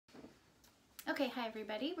Okay, hi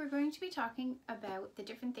everybody. We're going to be talking about the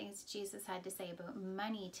different things Jesus had to say about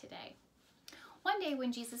money today. One day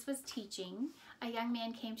when Jesus was teaching, a young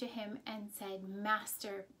man came to him and said,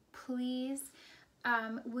 "Master, please,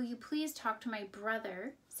 will you please talk to my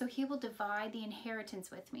brother so he will divide the inheritance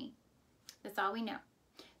with me?" That's all we know.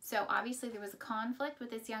 So obviously there was a conflict with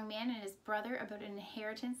this young man and his brother about an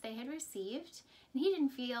inheritance they had received, and he didn't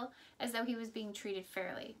feel as though he was being treated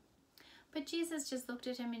fairly. But Jesus just looked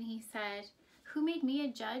at him and he said, "Who made me a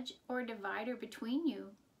judge or a divider between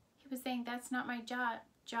you?" He was saying, that's not my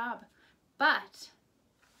job. But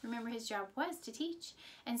remember, his job was to teach.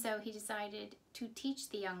 And so he decided to teach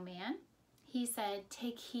the young man. He said,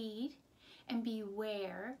 "Take heed and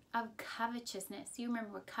beware of covetousness." You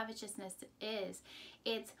remember what covetousness is.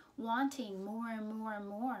 It's wanting more and more and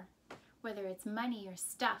more, whether it's money or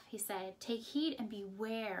stuff. He said, "Take heed and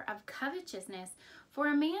beware of covetousness, for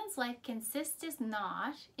a man's life consisteth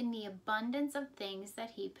not in the abundance of things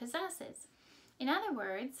that he possesses." In other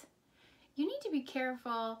words, you need to be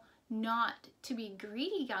careful not to be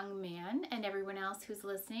greedy, young man, and everyone else who's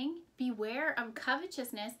listening. Beware of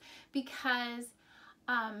covetousness, because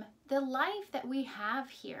the life that we have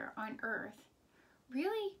here on earth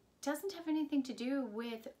really doesn't have anything to do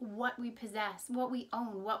with what we possess, what we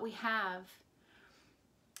own, what we have.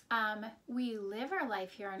 We live our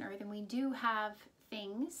life here on earth and we do have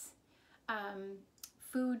things,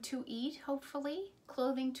 food to eat, hopefully,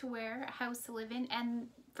 clothing to wear, a house to live in, and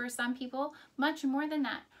for some people, much more than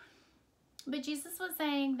that. But Jesus was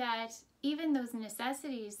saying that even those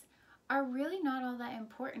necessities are really not all that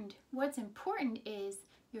important. What's important is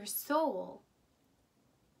your soul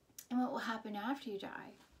and what will happen after you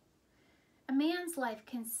die. A man's life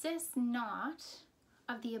consists not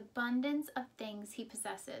of the abundance of things he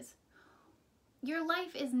possesses. Your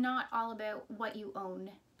life is not all about what you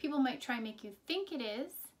own. People might try and make you think it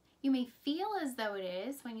is. You may feel as though it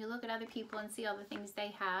is when you look at other people and see all the things they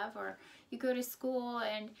have, or you go to school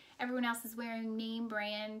and everyone else is wearing name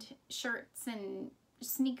brand shirts and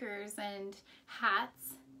sneakers and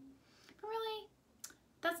hats. But really,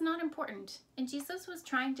 that's not important. And Jesus was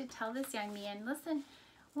trying to tell this young man, listen,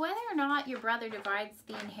 whether or not your brother divides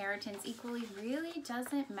the inheritance equally really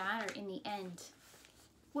doesn't matter in the end.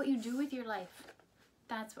 What you do with your life,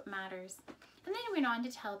 that's what matters. And then he went on to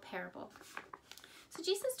tell a parable. So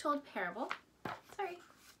Jesus told a parable,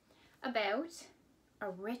 about a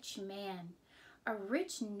rich man, a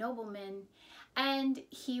rich nobleman, and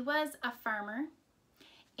he was a farmer.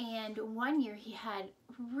 And one year he had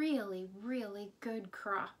really, really good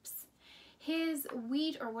crops. His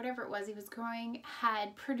wheat or whatever it was he was growing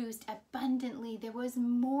had produced abundantly. There was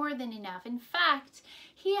more than enough. In fact,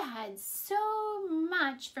 he had so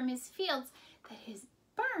much from his fields that his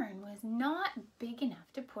barn was not big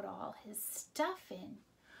enough to put all his stuff in.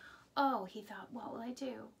 Oh, he thought, what will I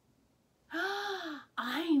do?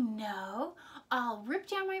 I know. I'll rip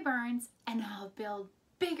down my barns and I'll build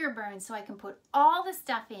bigger barns so I can put all the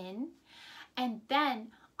stuff in, and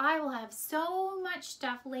then I will have so much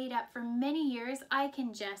stuff laid up for many years. I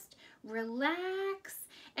can just relax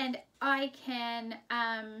and I can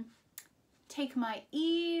take my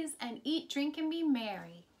ease and eat, drink, and be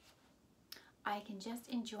merry. I can just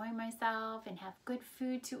enjoy myself and have good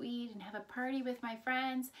food to eat and have a party with my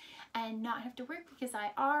friends and not have to work because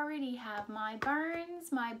I already have my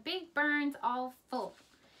barns, my big barns all full.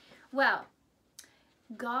 Well,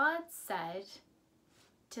 God said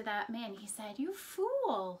to that man, he said, you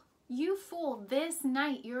fool, this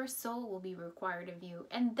night your soul will be required of you.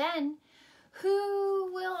 And then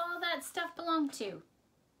who will all that stuff belong to?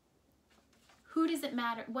 Who does it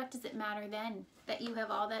matter? What does it matter then that you have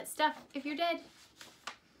all that stuff if you're dead?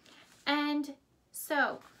 And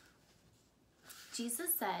so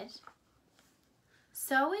Jesus said,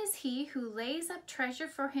 so is he who lays up treasure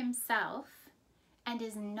for himself and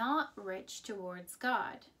is not rich towards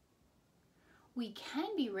God. We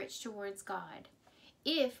can be rich towards God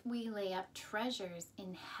if we lay up treasures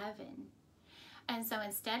in heaven. And so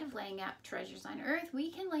instead of laying up treasures on earth,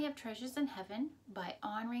 we can lay up treasures in heaven by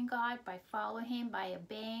honoring God, by following him, by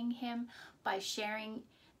obeying him, by sharing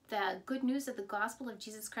the good news of the gospel of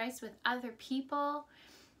Jesus Christ with other people,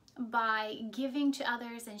 by giving to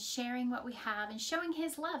others and sharing what we have and showing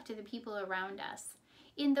his love to the people around us.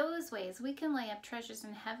 In those ways, we can lay up treasures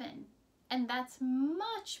in heaven. And that's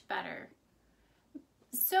much better.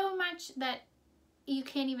 So much that you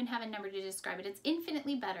can't even have a number to describe it. It's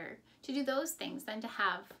infinitely better to do those things than to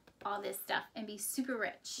have all this stuff and be super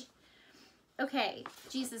rich. Okay,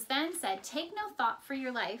 Jesus then said, take no thought for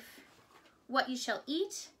your life, what you shall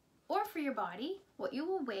eat, or for your body, what you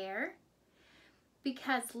will wear,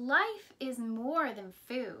 because life is more than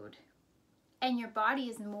food, and your body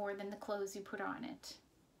is more than the clothes you put on it.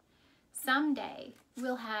 Someday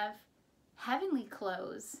we'll have heavenly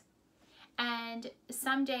clothes, and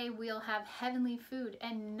someday we'll have heavenly food,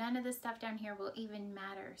 and none of the stuff down here will even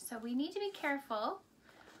matter. So we need to be careful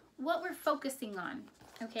what we're focusing on,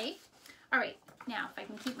 okay? All right, now if I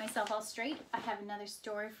can keep myself all straight, I have another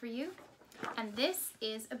story for you. And this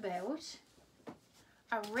is about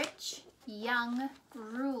a rich young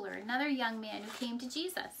ruler, another young man who came to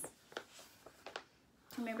Jesus.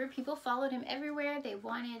 Remember, people followed him everywhere. They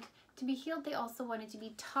wanted to be healed. They also wanted to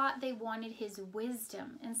be taught. They wanted his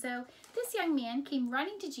wisdom. And so this young man came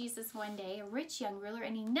running to Jesus one day, a rich young ruler,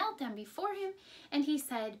 and he knelt down before him and he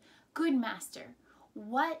said, "Good master,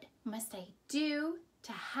 what must I do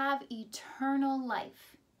to have eternal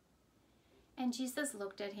life?" And Jesus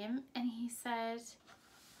looked at him and he said,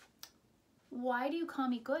 "Why do you call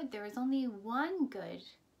me good? There is only one good,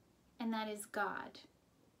 and that is God."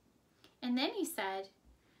 And then he said,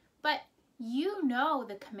 "But you know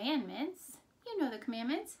the commandments. You know the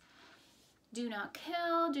commandments. Do not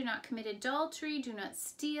kill, do not commit adultery, do not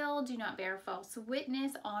steal, do not bear false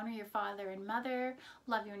witness, honor your father and mother,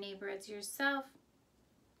 love your neighbor as yourself."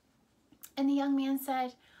 And the young man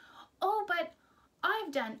said, "Oh, but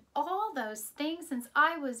I've done all those things since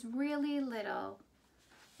I was really little.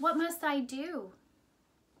 What must I do?"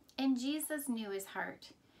 And Jesus knew his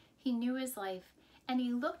heart. He knew his life. And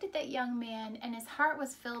he looked at that young man, and his heart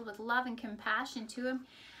was filled with love and compassion to him.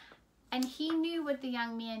 And he knew what the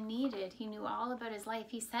young man needed. He knew all about his life.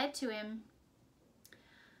 He said to him,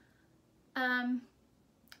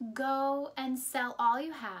 "Go and sell all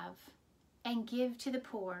you have and give to the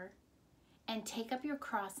poor, and take up your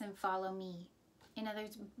cross and follow me." In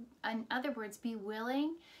other words, be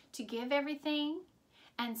willing to give everything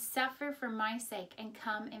and suffer for my sake and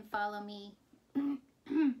come and follow me.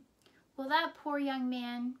 Well, that poor young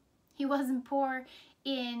man, he wasn't poor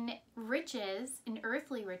in riches, in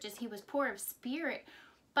earthly riches. He was poor of spirit,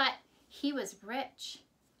 but he was rich.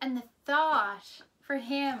 And the thought for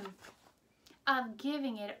him of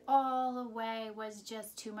giving it all away was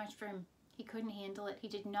just too much for him. He couldn't handle it. He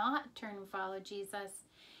did not turn and follow Jesus.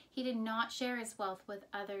 He did not share his wealth with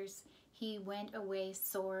others. He went away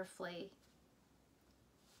sorrowfully.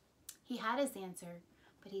 He had his answer,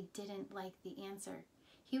 but he didn't like the answer.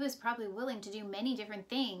 He was probably willing to do many different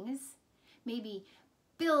things, maybe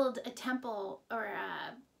build a temple or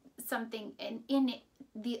something in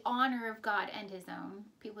the honor of God and his own.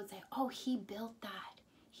 People would say, "Oh, he built that.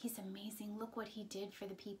 He's amazing. Look what he did for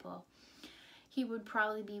the people." He would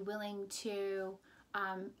probably be willing to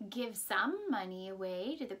give some money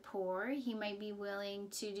away to the poor. He might be willing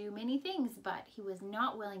to do many things, but he was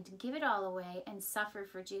not willing to give it all away and suffer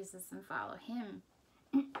for Jesus and follow him.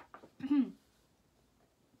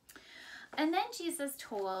 And then Jesus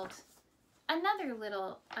told another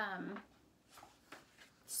little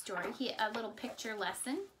story, a little picture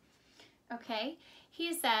lesson. Okay,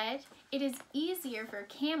 he said, "It is easier for a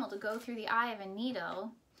camel to go through the eye of a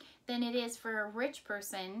needle than it is for a rich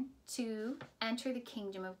person to enter the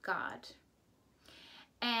kingdom of God."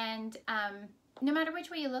 And no matter which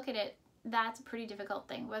way you look at it, that's a pretty difficult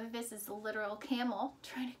thing. Whether this is a literal camel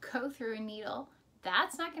trying to go through a needle,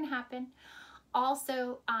 that's not going to happen.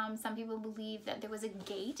 Also, some people believe that there was a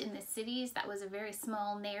gate in the cities that was a very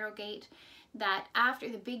small, narrow gate, that after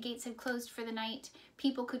the big gates had closed for the night,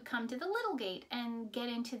 people could come to the little gate and get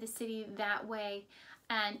into the city that way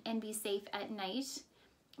and be safe at night.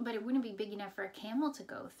 But it wouldn't be big enough for a camel to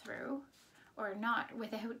go through, or not,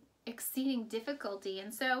 without exceeding difficulty.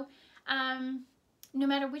 And so, no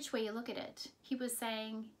matter which way you look at it, he was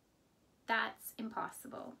saying, that's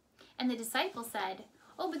impossible. And the disciples said,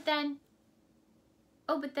 oh, but then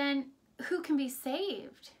who can be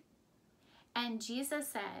saved? And Jesus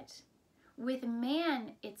said, with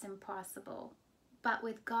man it's impossible, but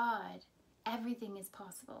with God everything is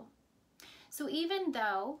possible. So even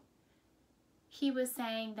though he was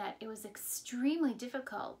saying that it was extremely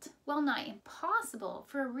difficult, well, not impossible,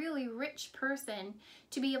 for a really rich person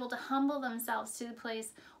to be able to humble themselves to the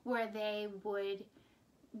place where they would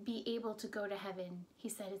be able to go to heaven, he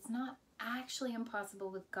said it's not actually impossible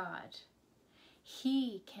with God.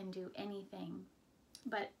 He can do anything.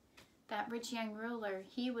 But that rich young ruler,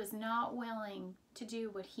 he was not willing to do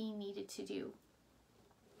what he needed to do.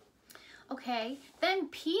 Okay, then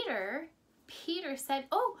Peter said,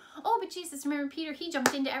 oh, but Jesus, remember Peter, he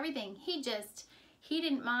jumped into everything. He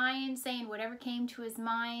didn't mind saying whatever came to his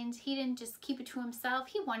mind. He didn't just keep it to himself.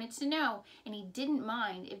 He wanted to know, and he didn't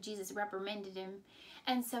mind if Jesus reprimanded him.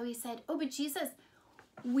 And so he said, oh, but Jesus,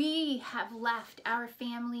 we have left our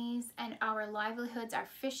families and our livelihoods, our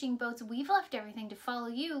fishing boats. We've left everything to follow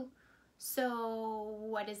you. So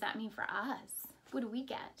what does that mean for us? What do we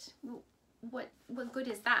get? What good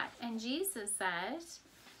is that? And Jesus said,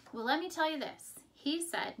 well, let me tell you this. He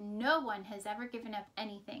said, no one has ever given up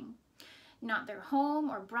anything, not their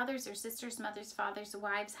home or brothers or sisters, mothers, fathers,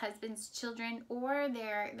 wives, husbands, children, or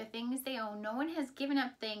the things they own. No one has given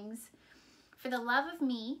up things for the love of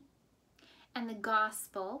me and the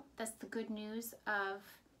gospel. That's the good news of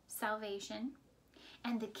salvation,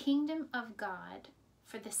 and the kingdom of God,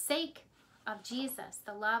 for the sake of Jesus,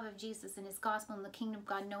 the love of Jesus and his gospel and the kingdom of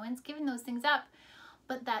God. No one's given those things up,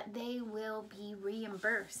 but that they will be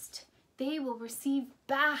reimbursed. They will receive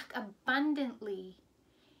back abundantly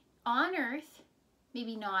on earth,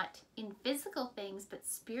 maybe not in physical things, but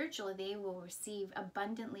spiritually they will receive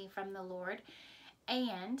abundantly from the Lord,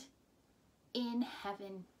 and in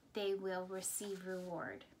heaven they will receive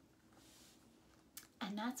reward.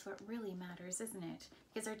 And that's what really matters, isn't it?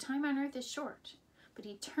 Because our time on earth is short, but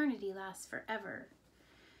eternity lasts forever.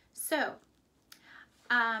 So,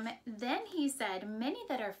 then he said, many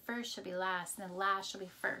that are first shall be last, and the last shall be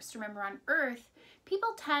first. Remember, on earth, people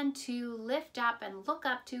tend to lift up and look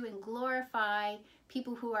up to and glorify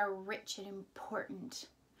people who are rich and important.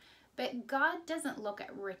 But God doesn't look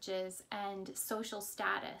at riches and social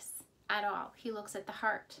status at all. He looks at the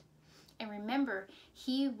heart. And remember,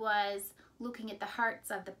 he was looking at the hearts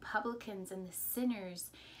of the publicans and the sinners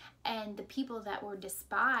and the people that were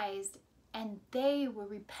despised, and they were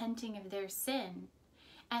repenting of their sin.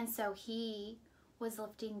 And so he was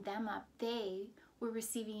lifting them up. They were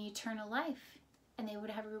receiving eternal life, and they would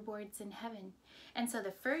have rewards in heaven. And so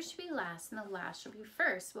the first shall be last, and the last shall be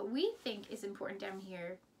first. What we think is important down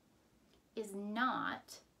here is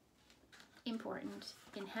not important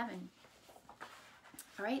in heaven.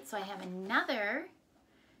 All right, so I have another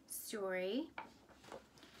story,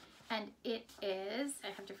 and it is,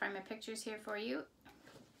 I have to find my pictures here for you.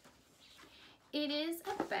 It is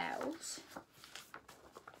about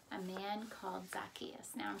a man called Zacchaeus.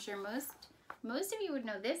 Now, I'm sure most of you would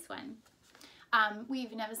know this one. We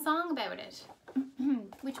even have a song about it,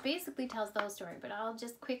 which basically tells the whole story, but I'll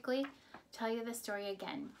just quickly tell you the story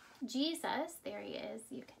again. Jesus, there he is.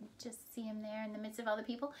 You can just see him there in the midst of all the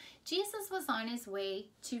people. Jesus was on his way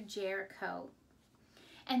to Jericho,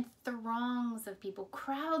 and throngs of people,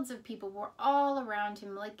 crowds of people were all around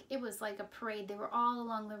him. Like it was like a parade. They were all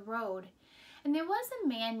along the road. And there was a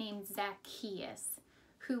man named Zacchaeus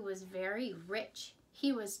who was very rich.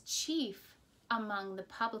 He was chief among the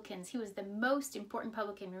publicans. He was the most important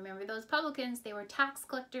publican. Remember those publicans? They were tax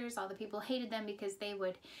collectors. All the people hated them because they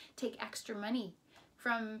would take extra money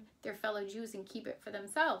from their fellow Jews and keep it for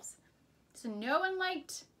themselves. So no one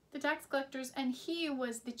liked the tax collectors, and he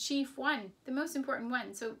was the chief one, the most important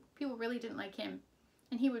one. So people really didn't like him,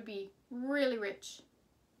 and he would be really rich.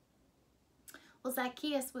 Well,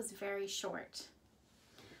 Zacchaeus was very short.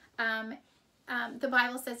 The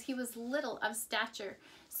Bible says he was little of stature.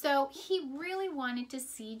 So he really wanted to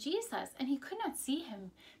see Jesus, and he could not see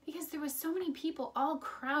him because there was so many people all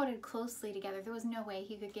crowded closely together. There was no way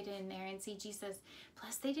he could get in there and see Jesus.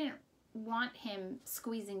 Plus, they didn't want him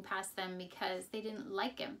squeezing past them because they didn't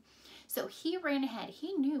like him. So he ran ahead.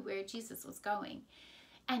 He knew where Jesus was going.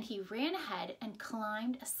 And he ran ahead and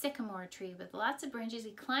climbed a sycamore tree with lots of branches.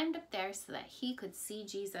 He climbed up there so that he could see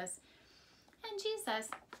Jesus. And Jesus,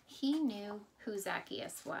 he knew who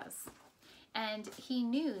Zacchaeus was. And he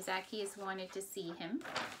knew Zacchaeus wanted to see him.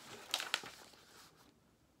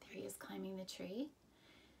 There he is climbing the tree.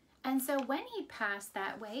 And so when he passed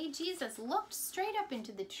that way, Jesus looked straight up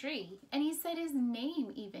into the tree, and he said his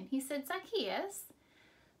name even. He said, Zacchaeus,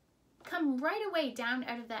 come right away down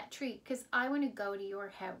out of that tree because I want to go to your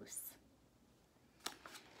house.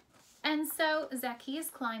 And so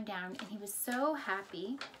Zacchaeus climbed down, and he was so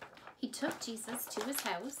happy. He took Jesus to his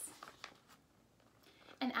house.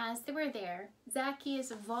 And as they were there,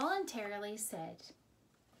 Zacchaeus voluntarily said,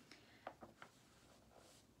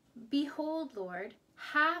 Behold, Lord,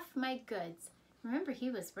 half my goods. Remember,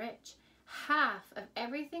 he was rich. Half of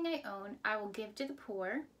everything I own, I will give to the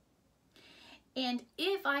poor. And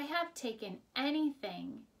if I have taken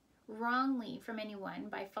anything wrongly from anyone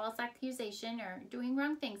by false accusation or doing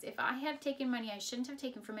wrong things, if I have taken money I shouldn't have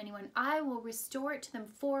taken from anyone, I will restore it to them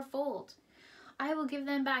fourfold. I will give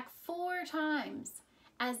them back 4 times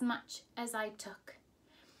as much as I took.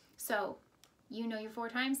 So, you know your 4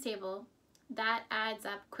 times table. That adds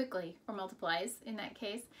up quickly, or multiplies in that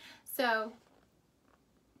case. So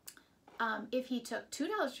if he took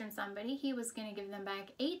 $2 from somebody, he was going to give them back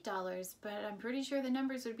 $8, but I'm pretty sure the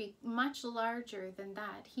numbers would be much larger than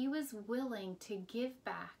that. He was willing to give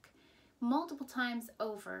back multiple times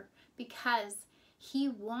over because he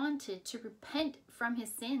wanted to repent from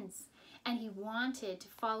his sins and he wanted to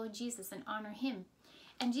follow Jesus and honor him.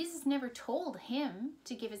 And Jesus never told him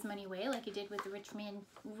to give his money away like he did with the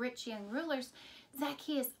rich young rulers.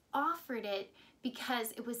 Zacchaeus offered it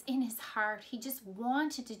because it was in his heart. He just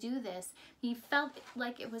wanted to do this. He felt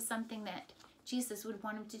like it was something that Jesus would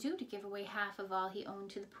want him to do, to give away half of all he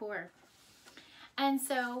owned to the poor. And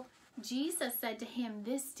so Jesus said to him,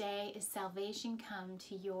 "This day is salvation come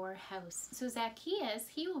to your house." So Zacchaeus,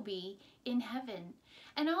 he will be in heaven.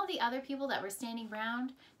 And all the other people that were standing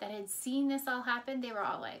around that had seen this all happen, they were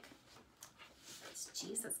all like, "What's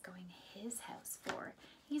Jesus going to his house for?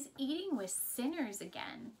 He's eating with sinners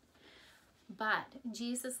again." But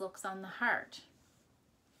Jesus looks on the heart.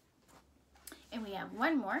 And we have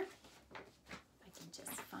one more. I can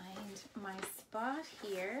just find my spot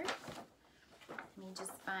here. Let me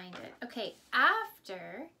just find it. Okay,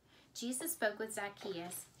 after Jesus spoke with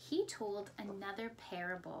Zacchaeus, he told another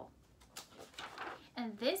parable.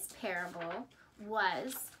 And this parable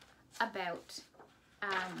was about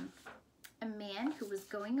a man who was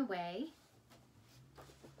going away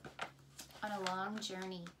on a long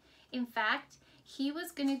journey. In fact, he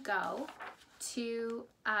was going to go to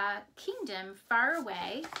a kingdom far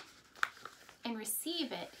away and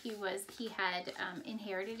receive it. He had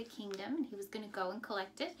inherited a kingdom, and he was going to go and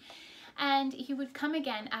collect it, and he would come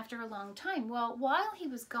again after a long time. Well, while he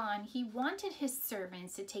was gone, he wanted his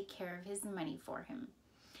servants to take care of his money for him.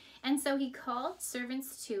 And so he called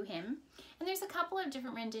servants to him, and there's a couple of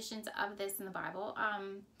different renditions of this in the Bible.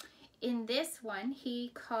 In this one, he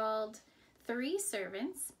called 3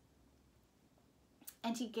 servants,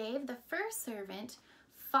 and he gave the first servant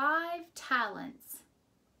 5 talents,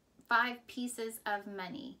 5 pieces of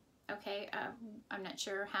money. Okay, I'm not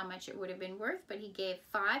sure how much it would have been worth, but he gave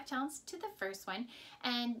 5 talents to the first one,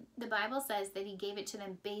 and the Bible says that he gave it to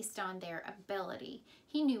them based on their ability.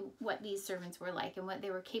 He knew what these servants were like and what they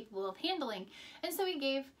were capable of handling, and so he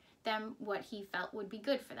gave them what he felt would be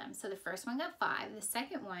good for them. So the first one got 5, the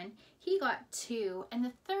second one, he got 2, and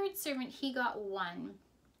the third servant, he got 1.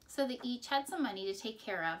 So they each had some money to take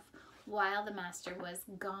care of while the master was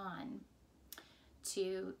gone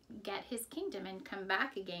to get his kingdom and come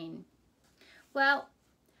back again. Well,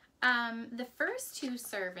 the first 2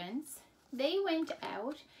 servants, they went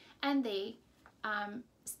out and they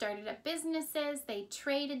started up businesses. They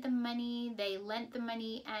traded the money, they lent the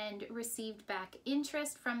money and received back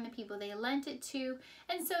interest from the people they lent it to,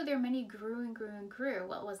 and so their money grew and grew and grew.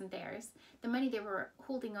 Well, it wasn't theirs. The money they were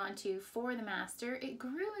holding on to for the master, it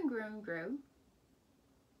grew and grew and grew,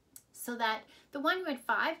 so that the one who had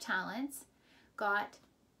 5 talents got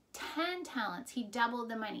 10 talents. He doubled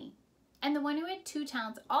the money. And the one who had 2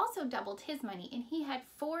 talents also doubled his money, and he had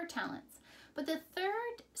 4 talents. But the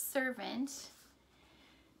third servant,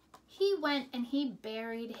 he went and he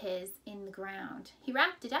buried his in the ground. He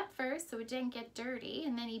wrapped it up first so it didn't get dirty,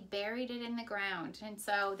 and then he buried it in the ground. And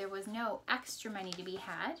so there was no extra money to be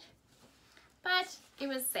had, but it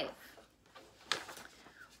was safe.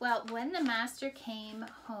 Well, when the master came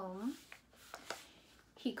home,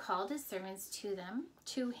 he called his servants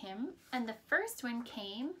to him, and the first one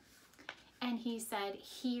came and he said,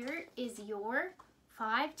 "Here is your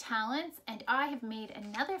 5 talents, and I have made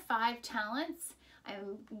another 5 talents.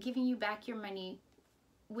 I'm giving you back your money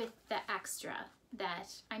with the extra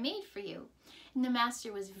that I made for you." And the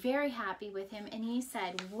master was very happy with him, and he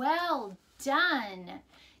said, "Well done.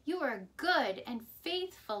 You are a good and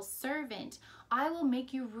faithful servant. I will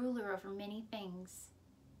make you ruler over many things."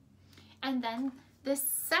 And then the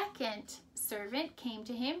second servant came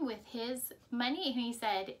to him with his money, and he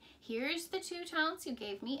said, "Here's the 2 talents you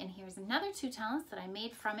gave me, and here's another 2 talents that I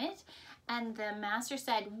made from it." And the master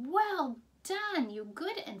said, "Well done, you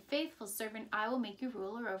good and faithful servant. I will make you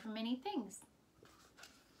ruler over many things."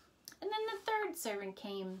 And then the third servant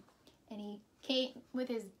came, and he came with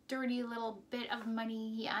his dirty little bit of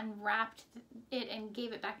money. He unwrapped it and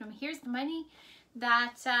gave it back to him. "Here's the money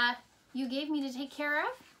that you gave me to take care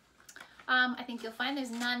of. I think you'll find there's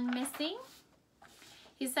none missing."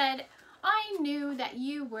 He said, "I knew that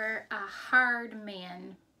you were a hard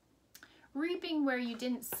man, reaping where you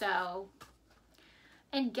didn't sow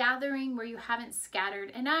and gathering where you haven't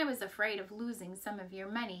scattered, and I was afraid of losing some of your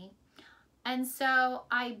money. And so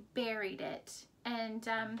I buried it, and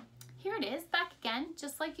here it is back again,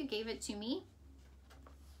 just like you gave it to me."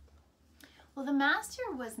 Well, the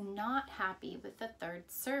master was not happy with the third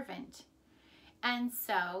servant, and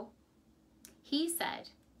so he said,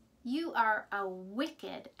 "You are a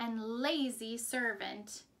wicked and lazy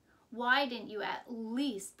servant. Why didn't you at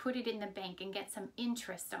least put it in the bank and get some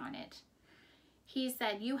interest on it?" He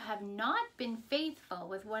said, "You have not been faithful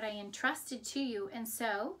with what I entrusted to you, and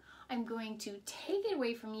so I'm going to take it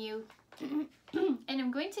away from you and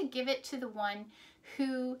I'm going to give it to the one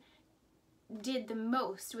who did the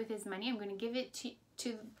most with his money. I'm going to give it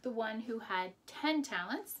to the one who had 10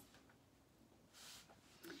 talents.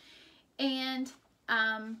 And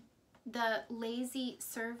the lazy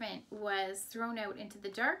servant was thrown out into the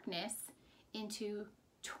darkness, into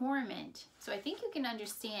torment. So I think you can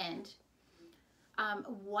understand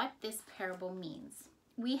what this parable means.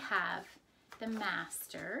 We have the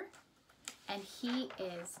master, and he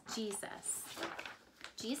is Jesus.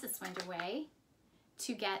 Jesus went away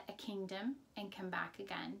to get a kingdom and come back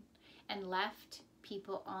again, and left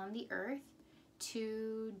people on the earth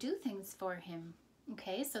to do things for him.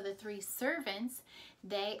 Okay, so the three servants,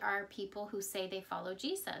 they are people who say they follow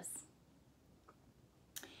Jesus.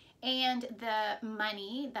 And the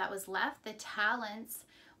money that was left, the talents,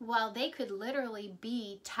 well, they could literally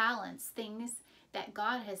be talents, things that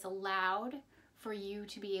God has allowed for you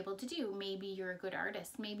to be able to do. Maybe you're a good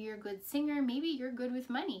artist, maybe you're a good singer, maybe you're good with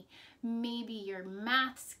money, maybe your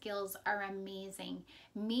math skills are amazing,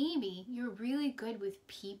 maybe you're really good with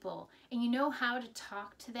people and you know how to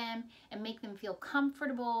talk to them and make them feel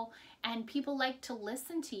comfortable and people like to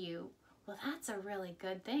listen to you. Well, that's a really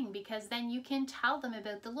good thing, because then you can tell them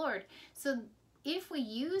about the Lord. So if we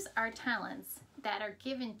use our talents that are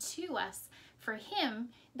given to us for him,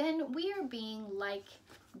 then we are being like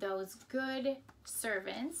those good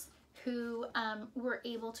servants who were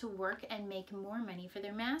able to work and make more money for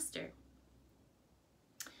their master.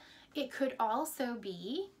 It could also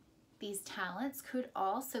be, these talents could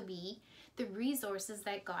also be the resources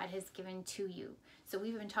that God has given to you. So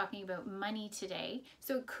we've been talking about money today.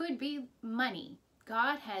 So it could be money.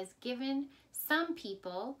 God has given some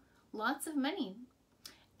people lots of money,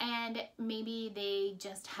 and maybe they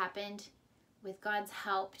just happened, with God's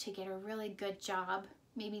help, to get a really good job.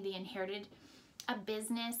 Maybe they inherited a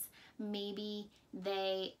business. Maybe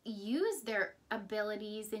they used their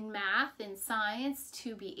abilities in math and science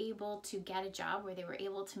to be able to get a job where they were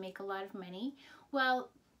able to make a lot of money. Well,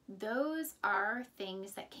 those are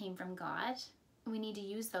things that came from God. We need to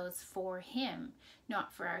use those for him,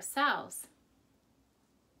 not for ourselves.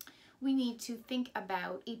 We need to think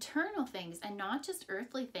about eternal things and not just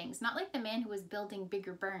earthly things, not like the man who was building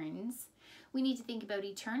bigger barns. We need to think about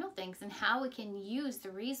eternal things and how we can use the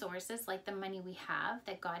resources, like the money we have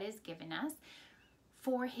that God has given us,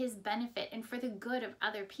 for his benefit and for the good of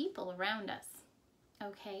other people around us.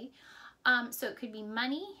 Okay, so it could be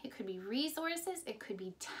money, it could be resources, it could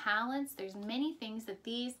be talents. There's many things that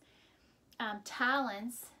these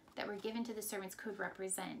talents that were given to the servants could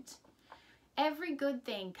represent. Every good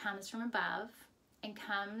thing comes from above and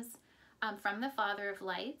comes from the Father of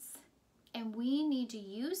lights. And we need to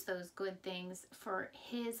use those good things for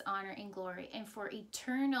his honor and glory and for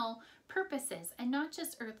eternal purposes and not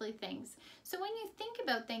just earthly things. So when you think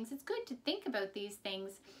about things, it's good to think about these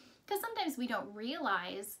things, because sometimes we don't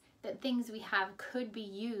realize that things we have could be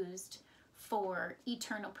used for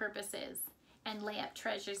eternal purposes and lay up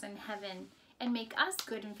treasures in heaven and make us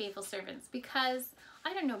good and faithful servants. Because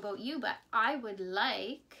I don't know about you, but I would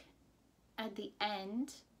like, at the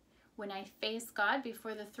end, when I face God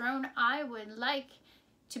before the throne, I would like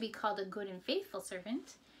to be called a good and faithful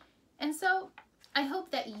servant. And so I hope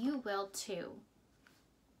that you will too.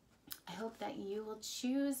 I hope that you will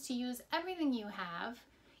choose to use everything you have,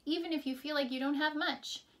 even if you feel like you don't have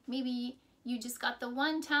much. Maybe you just got the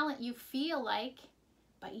one talent you feel like,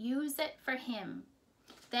 but use it for him.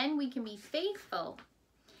 Then we can be faithful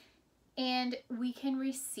and we can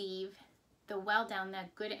receive the well done,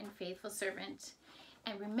 that good and faithful servant.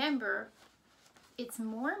 And remember, it's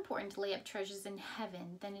more important to lay up treasures in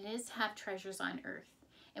heaven than it is to have treasures on earth.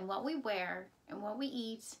 And what we wear and what we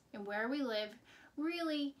eat and where we live,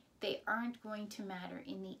 really, they aren't going to matter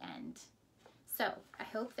in the end. So I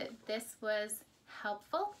hope that this was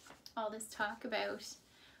helpful, all this talk about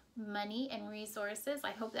money and resources.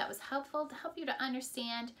 I hope that was helpful to help you to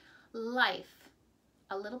understand life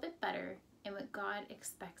a little bit better and what God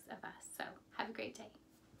expects of us. So have a great day.